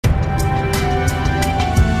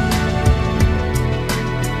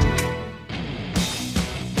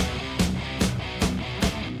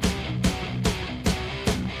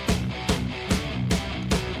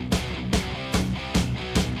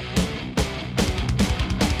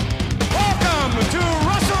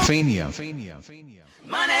WrestleFania.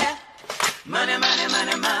 Money, money, money,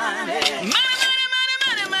 money, money.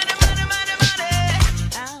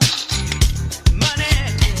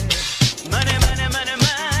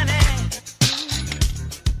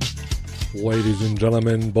 Ladies and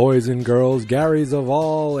gentlemen, boys and girls, Garys of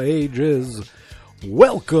all ages,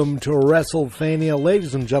 welcome to WrestleFania.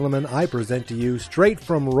 Ladies and gentlemen, I present to you, straight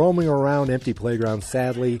from roaming around empty playgrounds,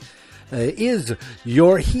 sadly, is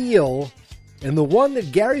your heel, and the one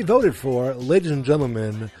that Gary voted for. Ladies and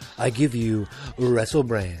gentlemen, I give you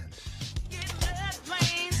WrestleBrand.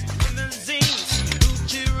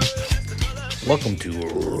 Welcome to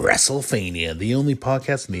WrestleFania, the only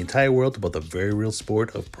podcast in the entire world about the very real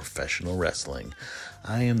sport of professional wrestling.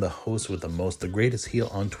 I am the host with the most, the greatest heel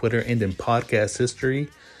on Twitter and in podcast history.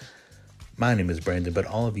 My name is Brandon, but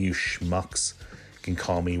all of you schmucks can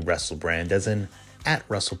call me WrestleBrand, as in at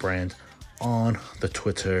WrestleBrand on the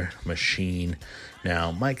Twitter machine.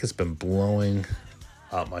 Now, Mike has been blowing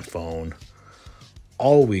up my phone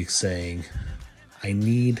all week saying I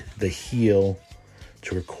need the heel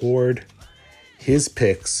to record his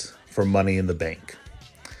picks for Money in the Bank.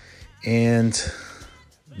 And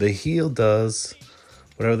the heel does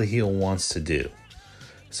whatever the heel wants to do.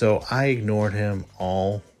 So I ignored him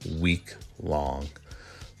all week long.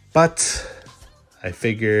 But I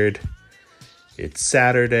figured it's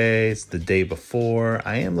Saturday, it's the day before.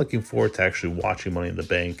 I am looking forward to actually watching Money in the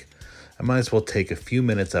Bank. I might as well take a few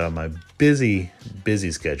minutes out of my busy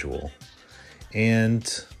schedule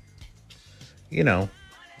and,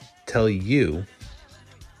 tell you,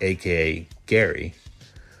 aka Gary,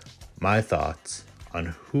 my thoughts on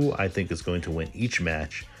who I think is going to win each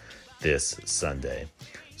match this Sunday.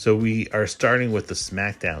 So we are starting with the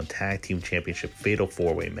SmackDown Tag Team Championship Fatal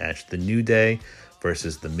 4-Way match. The New Day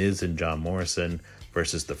versus The Miz and John Morrison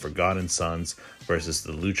versus the Forgotten Sons versus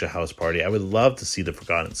the Lucha House Party. I would love to see the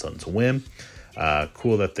Forgotten Sons win.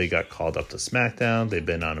 Cool that they got called up to SmackDown. They've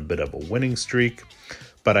been on a bit of a winning streak,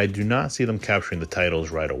 but I do not see them capturing the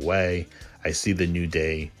titles right away. I see the New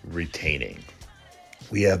Day retaining.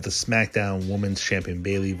 We have the SmackDown Women's Champion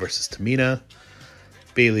Bayley versus Tamina.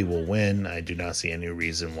 Bayley will win. I do not see any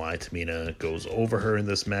reason why Tamina goes over her in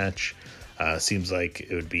this match. Seems like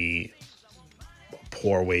it would be a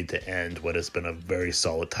poor way to end what has been a very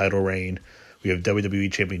solid title reign. We have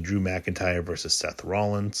WWE Champion Drew McIntyre versus Seth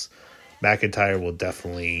Rollins. McIntyre will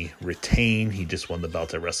definitely retain. He just won the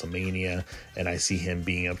belt at WrestleMania, and I see him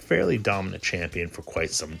being a fairly dominant champion for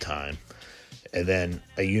quite some time. And then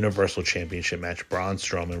a Universal Championship match, Braun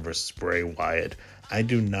Strowman versus Bray Wyatt. I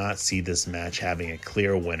do not see this match having a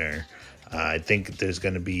clear winner. I think there's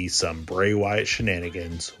going to be some Bray Wyatt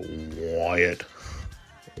shenanigans. Wyatt.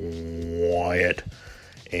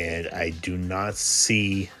 And I do not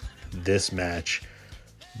see this match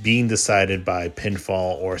being decided by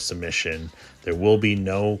pinfall or submission. There will be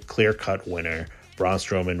no clear-cut winner. Braun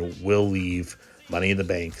Strowman will leave Money in the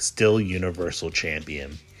Bank still Universal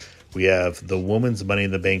Champion. We have the Women's Money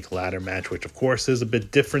in the Bank ladder match, which of course is a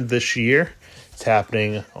bit different this year. It's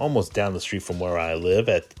happening almost down the street from where I live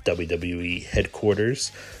at WWE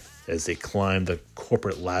headquarters as they climb the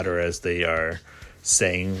corporate ladder, as they are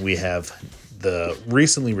saying. We have the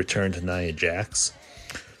recently returned Nia Jax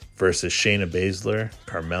versus Shayna Baszler,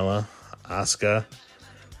 Carmella, Asuka,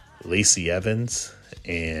 Lacey Evans,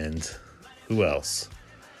 and who else?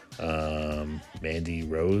 Mandy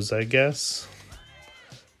Rose, I guess.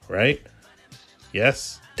 Right?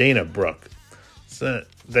 Yes? Dana Brooke. So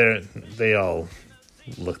they all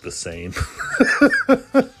look the same.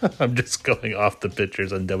 I'm just going off the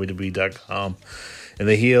pictures on WWE.com. And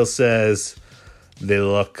the heel says they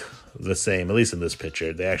look the same, at least in this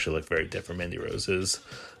picture. They actually look very different. Mandy Rose is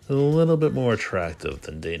a little bit more attractive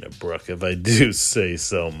than Dana Brooke, if I do say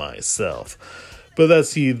so myself. But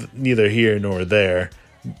that's neither here nor there.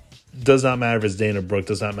 Does not matter if it's Dana Brooke.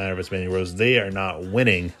 Does not matter if it's Mandy Rose. They are not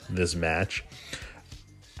winning this match.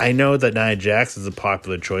 I know that Nia Jax is a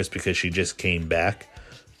popular choice because she just came back.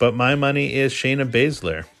 But my money is Shayna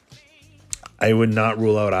Baszler. I would not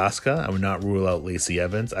rule out Asuka. I would not rule out Lacey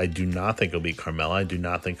Evans. I do not think it'll be Carmella. I do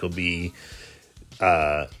not think it'll be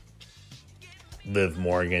Liv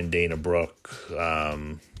Morgan, Dana Brooke,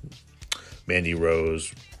 Mandy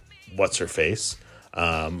Rose, what's-her-face.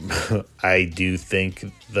 I do think,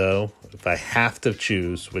 though, if I have to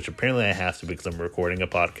choose, which apparently I have to because I'm recording a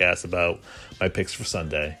podcast about my picks for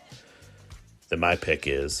Sunday, then my pick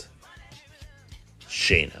is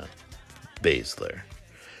Shayna Baszler.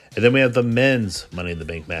 And then we have the men's Money in the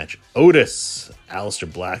Bank match. Otis,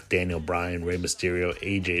 Aleister Black, Daniel Bryan, Rey Mysterio,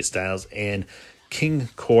 AJ Styles, and King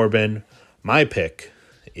Corbin. My pick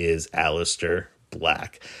is Aleister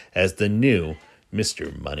Black as the new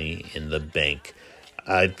Mr. Money in the Bank.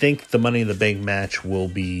 I think the Money in the Bank match will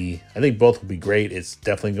be, I think both will be great. It's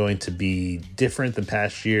definitely going to be different than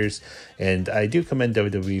past years. And I do commend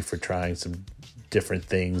WWE for trying some different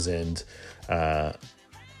things. And, I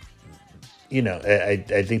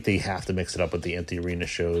think they have to mix it up with the empty arena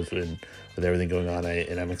shows and with everything going on.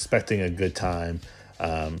 And I'm expecting a good time.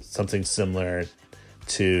 Something similar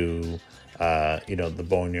to, the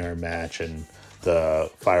Boneyard match and the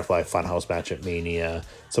Firefly Funhouse match at Mania.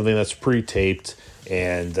 Something that's pre-taped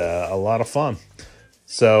and a lot of fun.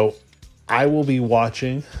 So I will be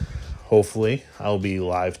watching, hopefully. I'll be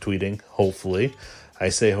live tweeting, hopefully. I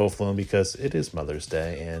say hopefully because it is Mother's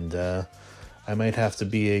Day, and I might have to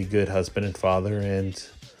be a good husband and father and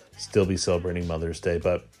still be celebrating Mother's Day.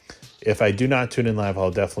 But if I do not tune in live,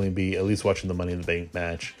 I'll definitely be at least watching the Money in the Bank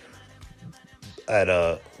match at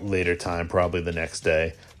a later time, probably the next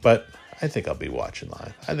day. But I think I'll be watching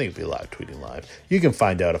live. I think I'll be live tweeting live. You can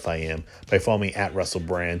find out if I am by following me at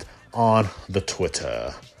WrestleBrand on the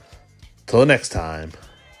Twitter. Till next time,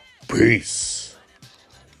 peace.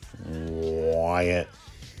 Wyatt.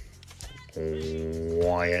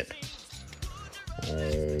 Wyatt.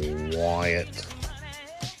 Wyatt.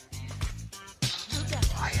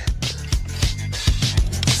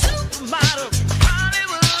 Supermodel,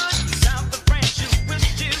 Hollywood, South of France, you wish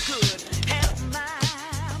you could have my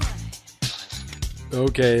money.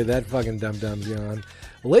 Okay, that fucking dum-dum's gone.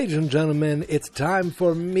 Ladies and gentlemen, it's time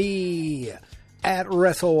for me at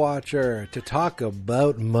WrestleWatcher to talk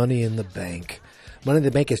about Money in the Bank. Money in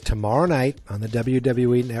the Bank is tomorrow night on the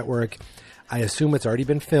WWE Network. I assume it's already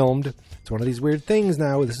been filmed. It's one of these weird things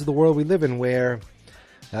now. This is the world we live in where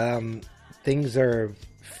things are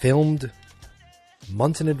filmed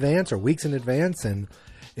months in advance or weeks in advance, and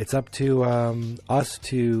it's up to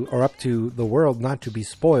up to the world not to be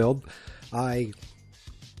spoiled. I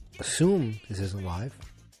assume this isn't live.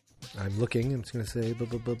 I'm looking. I'm just going to say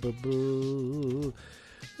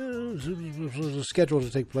scheduled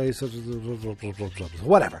to take place.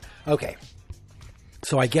 Whatever. Okay.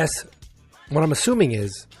 So I guess what I'm assuming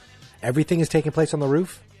is everything is taking place on the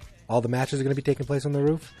roof. All the matches are going to be taking place on the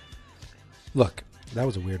roof. Look, that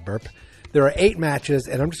was a weird burp. There are 8 matches,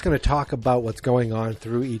 and I'm just going to talk about what's going on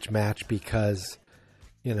through each match because,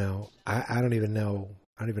 I don't even know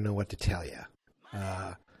what to tell you.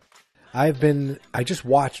 I just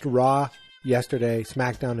watched Raw yesterday,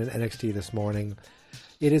 SmackDown, and NXT this morning.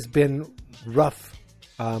 It has been rough.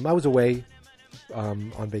 I was away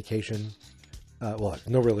on vacation. Well,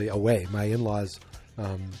 no, really away. My in-laws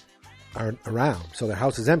aren't around, so their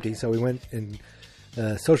house is empty. So we went and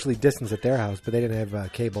socially distanced at their house, but they didn't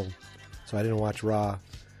have cable, so I didn't watch Raw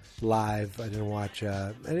live. I didn't watch.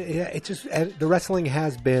 The wrestling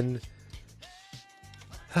has been.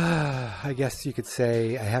 I guess you could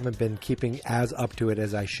say I haven't been keeping as up to it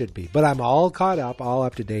as I should be. But I'm all caught up, all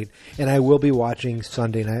up to date, and I will be watching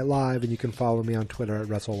Sunday Night Live, and you can follow me on Twitter at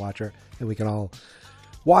WrestleWatcher, and we can all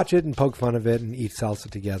watch it and poke fun of it and eat salsa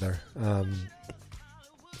together.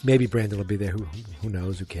 Maybe Brandon will be there. Who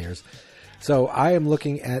knows? Who cares? So I am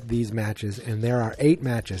looking at these matches, and there are 8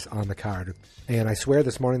 matches on the card. And I swear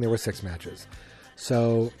this morning there were 6 matches.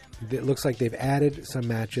 So it looks like they've added some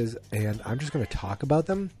matches, and I'm just going to talk about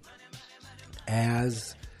them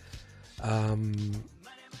as, and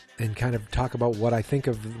kind of talk about what I think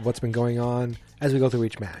of what's been going on as we go through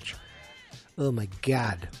each match. Oh my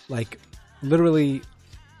God. Like, literally,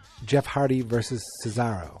 Jeff Hardy versus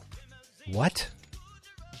Cesaro. What?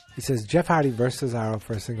 He says Jeff Hardy versus Cesaro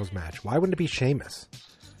for a singles match. Why wouldn't it be Sheamus?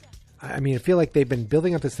 I mean, I feel like they've been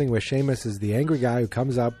building up this thing where Sheamus is the angry guy who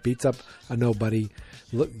comes up, beats up a nobody,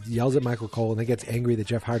 yells at Michael Cole, and then gets angry that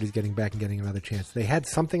Jeff Hardy's getting back and getting another chance. They had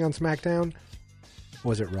something on SmackDown. Or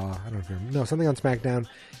was it Raw? I don't remember. No, something on SmackDown.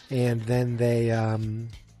 And then they, I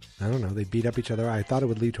don't know, they beat up each other. I thought it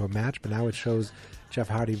would lead to a match, but now it shows Jeff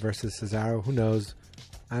Hardy versus Cesaro. Who knows?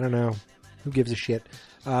 I don't know. Who gives a shit?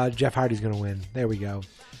 Jeff Hardy's going to win. There we go.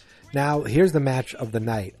 Now, here's the match of the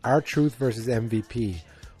night. R-Truth versus MVP.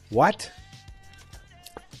 What?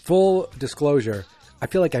 Full disclosure, I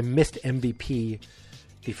feel like I missed MVP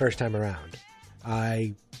the first time around.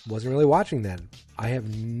 I wasn't really watching then. I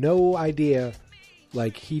have no idea.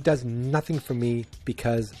 Like, he does nothing for me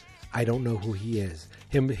because I don't know who he is.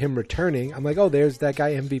 Him returning, I'm like, oh, there's that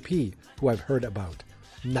guy MVP who I've heard about.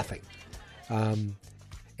 Nothing.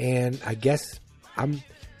 And I guess I'm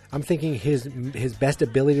thinking his best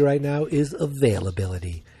ability right now is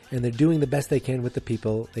availability. And they're doing the best they can with the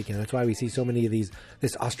people they can. That's why we see so many of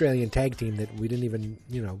this Australian tag team that we didn't even,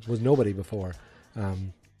 was nobody before.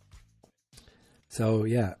 So,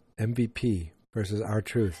 yeah, MVP versus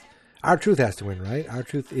R-Truth. R-Truth has to win, right?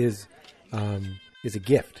 R-Truth is is a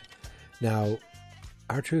gift. Now,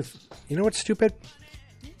 R-Truth, you know what's stupid?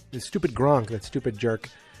 The stupid Gronk, that stupid jerk,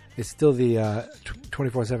 is still the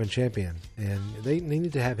 24/7 champion, and they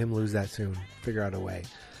need to have him lose that soon. Figure out a way.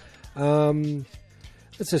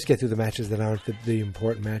 Let's just get through the matches that aren't the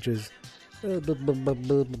important matches. Bailey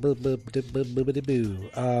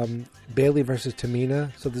versus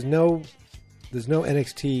Tamina. So there's no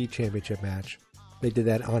NXT championship match. They did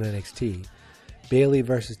that on NXT. Bailey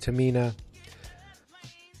versus Tamina.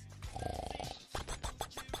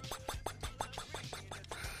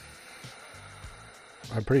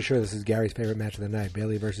 I'm pretty sure this is Gary's favorite match of the night.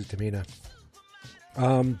 Bailey versus Tamina.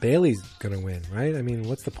 Bailey's gonna win, right? I mean,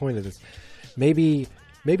 what's the point of this?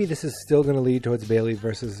 Maybe this is still going to lead towards Bailey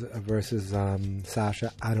versus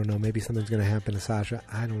Sasha. I don't know. Maybe something's going to happen to Sasha.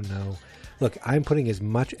 I don't know. Look, I'm putting as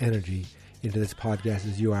much energy into this podcast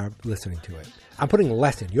as you are listening to it. I'm putting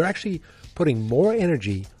less in. You're actually putting more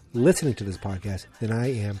energy listening to this podcast than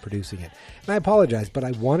I am producing it. And I apologize, but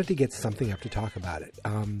I wanted to get something up to talk about it.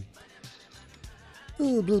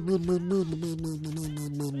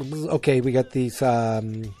 Okay, we got these...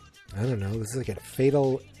 I don't know. This is like a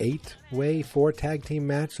fatal 8-way 4 tag team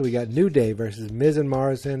match. So we got New Day versus Miz and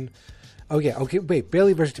Morrison. Okay, wait.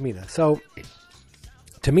 Bailey versus Tamina. So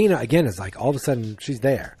Tamina, again, is like all of a sudden she's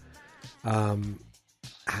there. I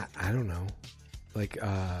don't know. Like,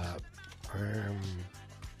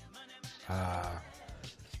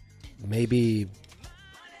 maybe,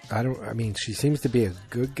 I mean, she seems to be a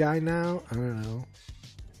good guy now. I don't know.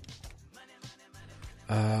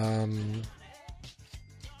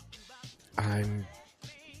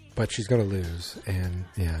 But she's going to lose, and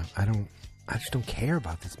yeah, I just don't care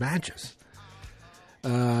about these matches.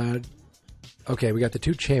 Okay, we got the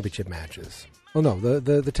 2 championship matches. Oh no,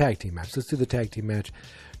 the tag team match. Let's do the tag team match.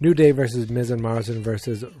 New Day versus Miz and Morrison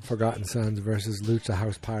versus Forgotten Sons versus Lucha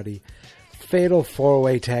House Party. Fatal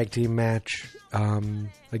 4-way tag team match.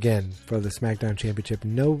 Again, for the SmackDown Championship.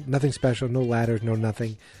 Nothing special, no ladders, no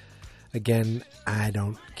nothing. Again, I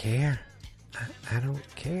don't care. I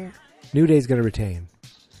don't care. New Day's going to retain.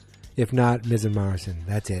 If not, Miz and Morrison.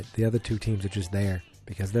 That's it. The other 2 teams are just there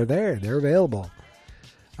because they're there. They're available.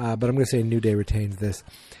 But I'm going to say New Day retains this.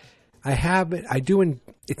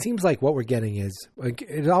 It seems like what we're getting is, like,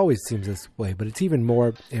 it always seems this way, but it's even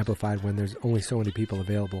more amplified when there's only so many people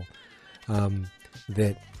available.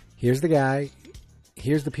 That here's the guy,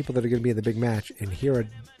 here's the people that are going to be in the big match, and here are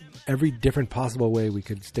every different possible way we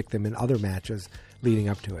could stick them in other matches leading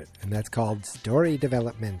up to it. And that's called story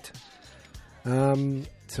development.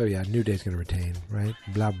 So yeah, New Day's going to retain, right?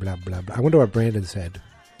 Blah, blah, blah, blah. I wonder what Brandon said.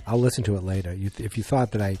 I'll listen to it later. If you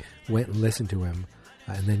thought that I went and listened to him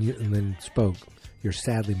and then spoke, you're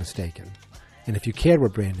sadly mistaken. And if you cared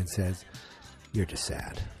what Brandon says, you're just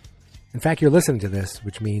sad. In fact, you're listening to this,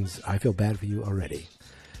 which means I feel bad for you already.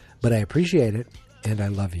 But I appreciate it, and I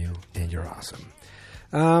love you, and you're awesome.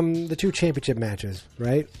 The 2 championship matches,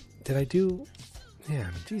 right? Did I do... Yeah,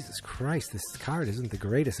 I mean, Jesus Christ, this card isn't the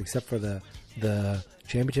greatest except for the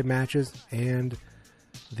championship matches and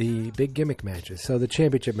the big gimmick matches. So the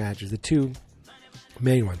championship matches, the 2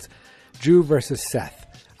 main ones. Drew versus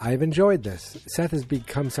Seth. I've enjoyed this. Seth has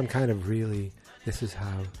become some kind of really, this is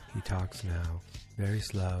how he talks now. Very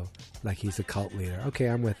slow, like he's a cult leader. Okay,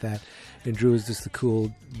 I'm with that. And Drew is just the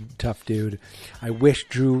cool, tough dude. I wish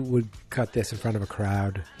Drew would cut this in front of a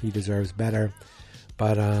crowd. He deserves better.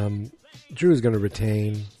 But Drew is going to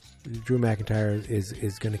retain. Drew McIntyre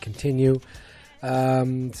is going to continue.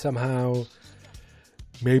 Somehow,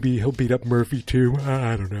 maybe he'll beat up Murphy too.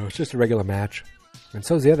 I don't know. It's just a regular match. And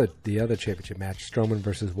so is the other championship match, Strowman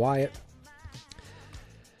versus Wyatt.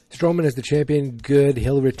 Strowman is the champion. Good.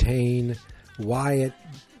 He'll retain. Wyatt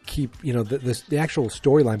the actual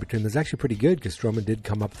storyline between them is actually pretty good because Strowman did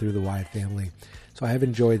come up through the Wyatt family. So I have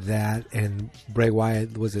enjoyed that. And Bray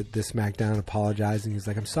Wyatt was at this SmackDown apologizing. He's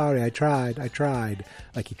like, I'm sorry, I tried.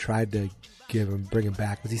 Like he tried to bring him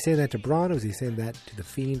back. Was he saying that to Braun or was he saying that to The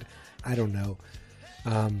Fiend? I don't know.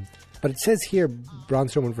 But it says here Braun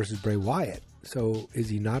Strowman versus Bray Wyatt. So is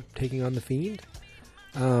he not taking on The Fiend?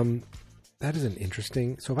 That is an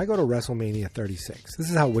interesting... So if I go to WrestleMania 36, this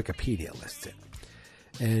is how Wikipedia lists it.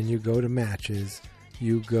 And you go to matches,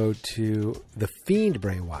 you go to The Fiend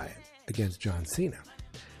Bray Wyatt against John Cena.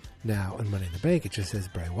 Now, on Money in the Bank, it just says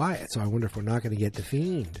Bray Wyatt. So I wonder if we're not going to get The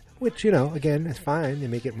Fiend. Which, again, is fine. They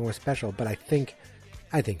make it more special. But I think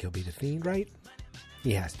he'll be The Fiend, right?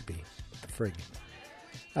 He has to be. The frig.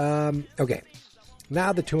 Okay.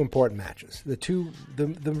 Now the 2 important matches.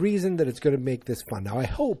 The reason that it's going to make this fun. Now I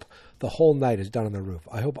hope the whole night is done on the roof.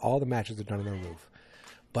 I hope all the matches are done on the roof.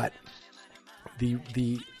 But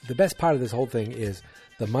the best part of this whole thing is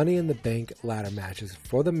the Money in the Bank ladder matches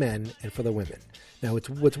for the men and for the women. Now,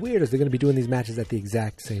 what's weird is they're going to be doing these matches at the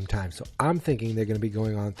exact same time. So I'm thinking they're going to be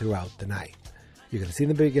going on throughout the night. You're going to see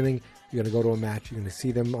them in the beginning. You're going to go to a match. You're going to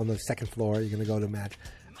see them on the second floor. You're going to go to a match.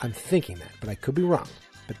 I'm thinking that, but I could be wrong.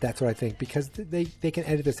 But that's what I think because they can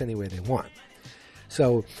edit this any way they want.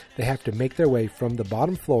 So they have to make their way from the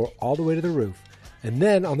bottom floor all the way to the roof. And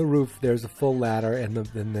then on the roof, there's a full ladder, and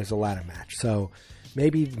then there's a ladder match. So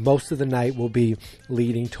maybe most of the night will be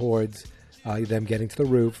leading towards them getting to the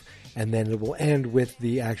roof, and then it will end with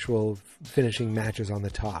the actual finishing matches on the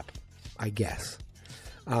top, I guess.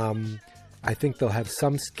 I think they'll have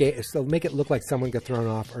some scare. So they'll make it look like someone got thrown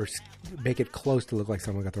off, or make it close to look like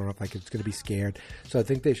someone got thrown off, like it's going to be scared. So I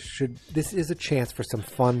think they should. This is a chance for some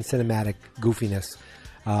fun cinematic goofiness,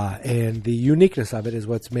 and the uniqueness of it is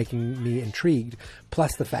what's making me intrigued.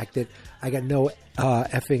 Plus the fact that I got no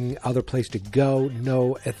effing other place to go,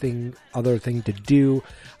 no effing other thing to do.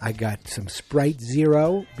 I got some Sprite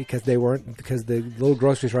Zero because the little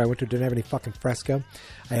grocery store I went to didn't have any fucking Fresca.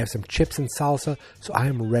 I have some chips and salsa, so I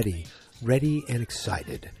am ready and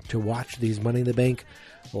excited to watch these Money in the Bank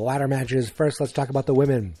ladder matches. First, let's talk about the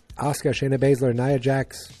women. Asuka, Shayna Baszler, Nia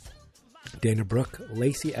Jax, Dana Brooke,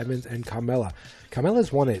 Lacey Evans, and Carmella.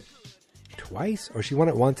 Carmella's won it twice, or she won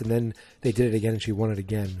it once, and then they did it again, and she won it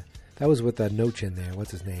again. That was with a no chin there.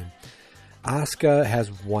 What's his name? Asuka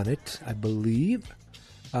has won it, I believe.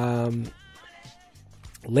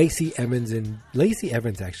 Lacey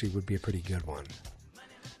Evans actually would be a pretty good one.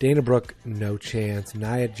 Dana Brooke, no chance.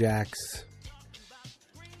 Nia Jax,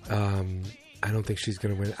 I don't think she's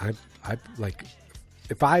going to win. I like,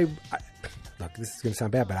 look, this is going to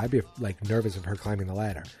sound bad, but I'd be like nervous of her climbing the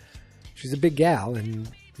ladder. She's a big gal, and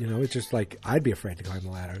it's just like I'd be afraid to climb the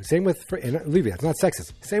ladder. Same with, and Olivia, it's not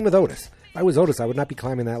sexist. Same with Otis. If I was Otis, I would not be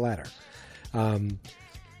climbing that ladder.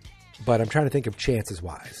 But I'm trying to think of chances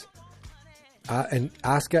wise. And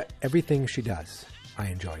Asuka, everything she does, I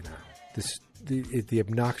enjoy now. The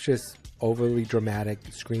obnoxious, overly dramatic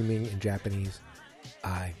screaming in Japanese,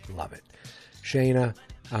 I love it. Shayna,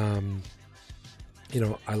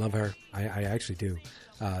 I love her. I actually do.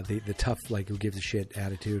 The tough, like, who gives a shit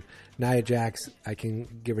attitude. Nia Jax, I can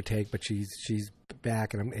give or take, but she's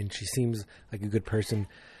back, and she seems like a good person.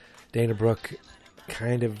 Dana Brooke,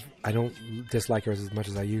 kind of, I don't dislike her as much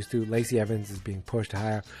as I used to. Lacey Evans is being pushed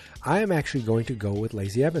higher. I am actually going to go with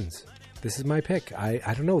Lacey Evans. This is my pick.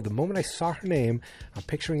 I don't know. The moment I saw her name, I'm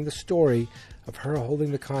picturing the story of her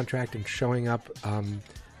holding the contract and showing up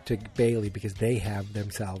to Bayley because they have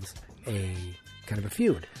themselves a kind of a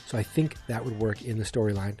feud. So I think that would work in the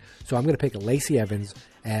storyline. So I'm going to pick Lacey Evans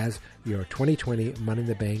as your 2020 Money in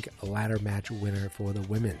the Bank ladder match winner for the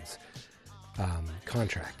women's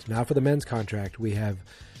contract. Now for the men's contract, we have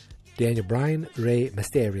Daniel Bryan, Rey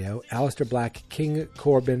Mysterio, Aleister Black, King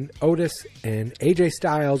Corbin, Otis, and AJ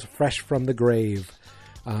Styles, fresh from the grave.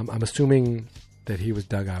 I'm assuming that he was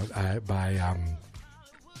dug out by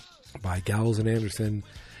Gallows and Anderson,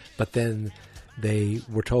 but then they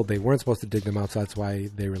were told they weren't supposed to dig them out, so that's why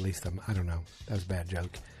they released them. I don't know. That was a bad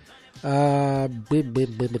joke. I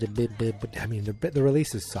mean, the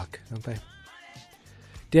releases suck, don't they?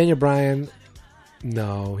 Daniel Bryan,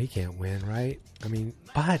 no, he can't win, right? I mean,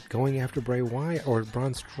 but going after Bray Wyatt or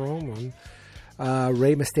Braun Strowman,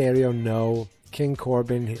 Rey Mysterio, no. King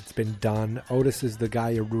Corbin, it's been done. Otis is the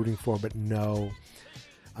guy you're rooting for, but no.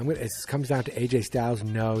 It comes down to AJ Styles.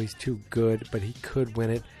 No, he's too good, but he could win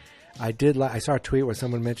it. I saw a tweet where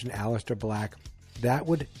someone mentioned Aleister Black. That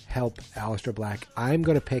would help Aleister Black. I'm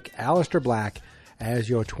going to pick Aleister Black as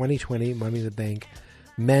your 2020 Money in the Bank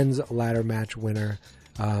men's ladder match winner.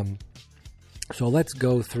 So let's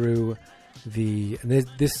go through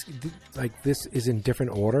this is in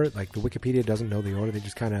different order. Like, the Wikipedia doesn't know the order. They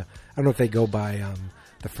just kind of, I don't know if they go by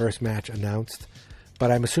the first match announced, but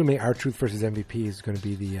I'm assuming R-Truth versus MVP is going to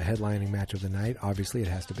be the headlining match of the night. Obviously, it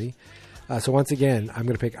has to be. So once again, I'm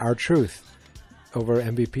going to pick R-Truth over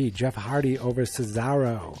MVP. Jeff Hardy over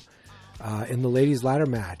Cesaro. In the ladies' ladder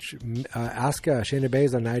match, Asuka, Shayna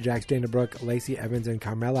Baszler, Nia Jax, Dana Brooke, Lacey Evans, and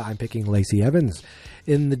Carmella. I'm picking Lacey Evans.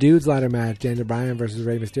 In the dudes' ladder match, Daniel Bryan versus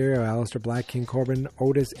Rey Mysterio, Aleister Black, King Corbin,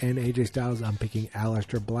 Otis, and AJ Styles. I'm picking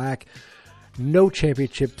Aleister Black. No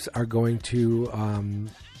championships are going to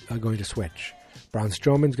switch. Braun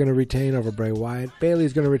Strowman's going to retain over Bray Wyatt.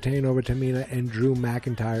 Bayley's going to retain over Tamina, and Drew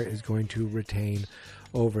McIntyre is going to retain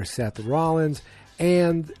over Seth Rollins.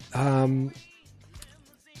 And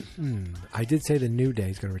I did say the New Day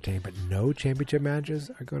is going to retain, but no championship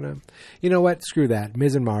matches are going to... You know what? Screw that.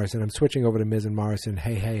 Miz and Morrison. I'm switching over to Miz and Morrison.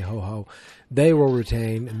 Hey, hey, ho, ho. They will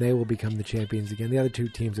retain, and they will become the champions again. The other two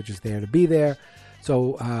teams are just there to be there.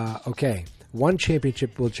 So, okay. One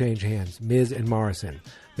championship will change hands. Miz and Morrison.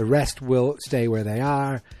 The rest will stay where they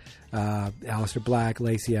are. Aleister Black,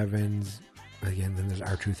 Lacey Evans. Again, then there's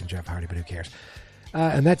R-Truth and Jeff Hardy, but who cares?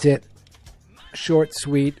 And that's it. Short,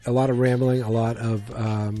 sweet, a lot of rambling, a lot of,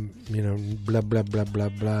 blah, blah, blah, blah,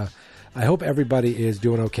 blah. I hope everybody is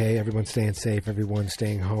doing okay. Everyone's staying safe. Everyone's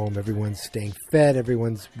staying home. Everyone's staying fed.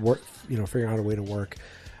 Everyone's figuring out a way to work.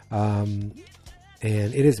 And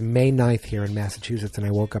it is May 9th here in Massachusetts, and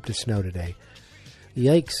I woke up to snow today.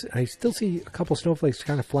 Yikes. I still see a couple snowflakes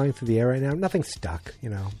kind of flying through the air right now. Nothing stuck,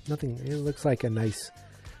 Nothing. It looks like a nice,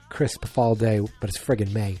 crisp fall day, but it's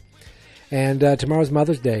friggin' May. And tomorrow's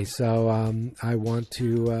Mother's Day, so I want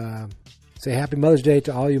to say Happy Mother's Day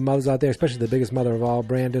to all you mothers out there, especially the biggest mother of all,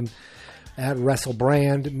 Brandon, at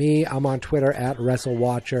WrestleBrand. Me, I'm on Twitter, at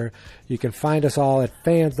WrestleWatcher. You can find us all at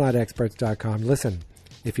fansnotexperts.com. Listen,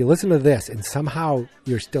 if you listen to this and somehow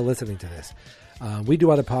you're still listening to this, we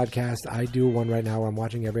do other podcasts. I do one right now where I'm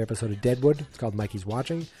watching every episode of Deadwood. It's called Mikey's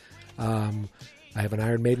Watching. I have an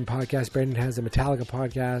Iron Maiden podcast. Brandon has a Metallica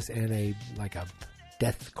podcast and a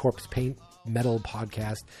Death Corpse Paint Metal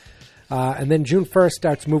podcast. And then June 1st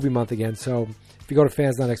starts Movie Month again. So if you go to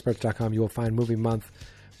fansnotexperts.com, you will find Movie Month,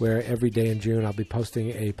 where every day in June I'll be posting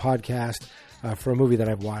a podcast for a movie that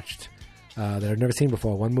I've watched that I've never seen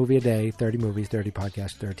before. One movie a day, 30 movies, 30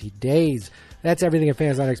 podcasts, 30 days. That's everything at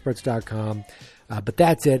fansnotexperts.com. But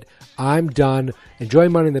that's it. I'm done. Enjoy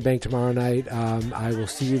Money in the Bank tomorrow night. I will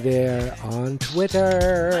see you there on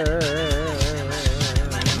Twitter.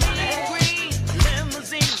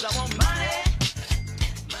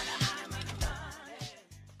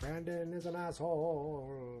 Brandon is an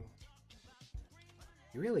asshole.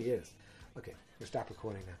 He really is. Okay, we'll stop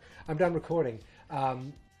recording now. I'm done recording.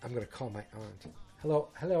 I'm going to call my aunt. Hello,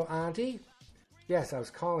 Auntie? Yes, I was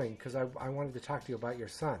calling because I wanted to talk to you about your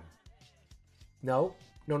son. No,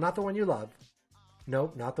 not the one you love.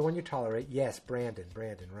 No, not the one you tolerate. Yes, Brandon,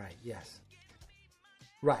 right, yes.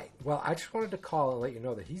 Right, well, I just wanted to call and let you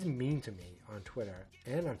know that he's mean to me on Twitter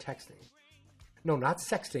and on texting. No, not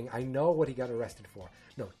sexting. I know what he got arrested for.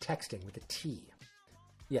 No, texting with a T.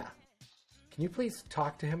 Yeah. Can you please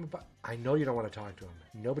talk to him about... I know you don't want to talk to him.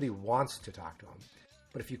 Nobody wants to talk to him.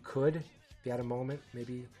 But if you could, if you had a moment,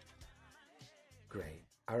 maybe... Great.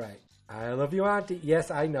 All right. I love you, Auntie.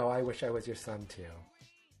 Yes, I know. I wish I was your son, too.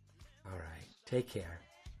 All right. Take care.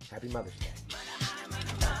 Happy Mother's Day.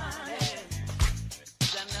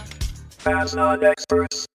 Fans Not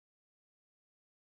Experts.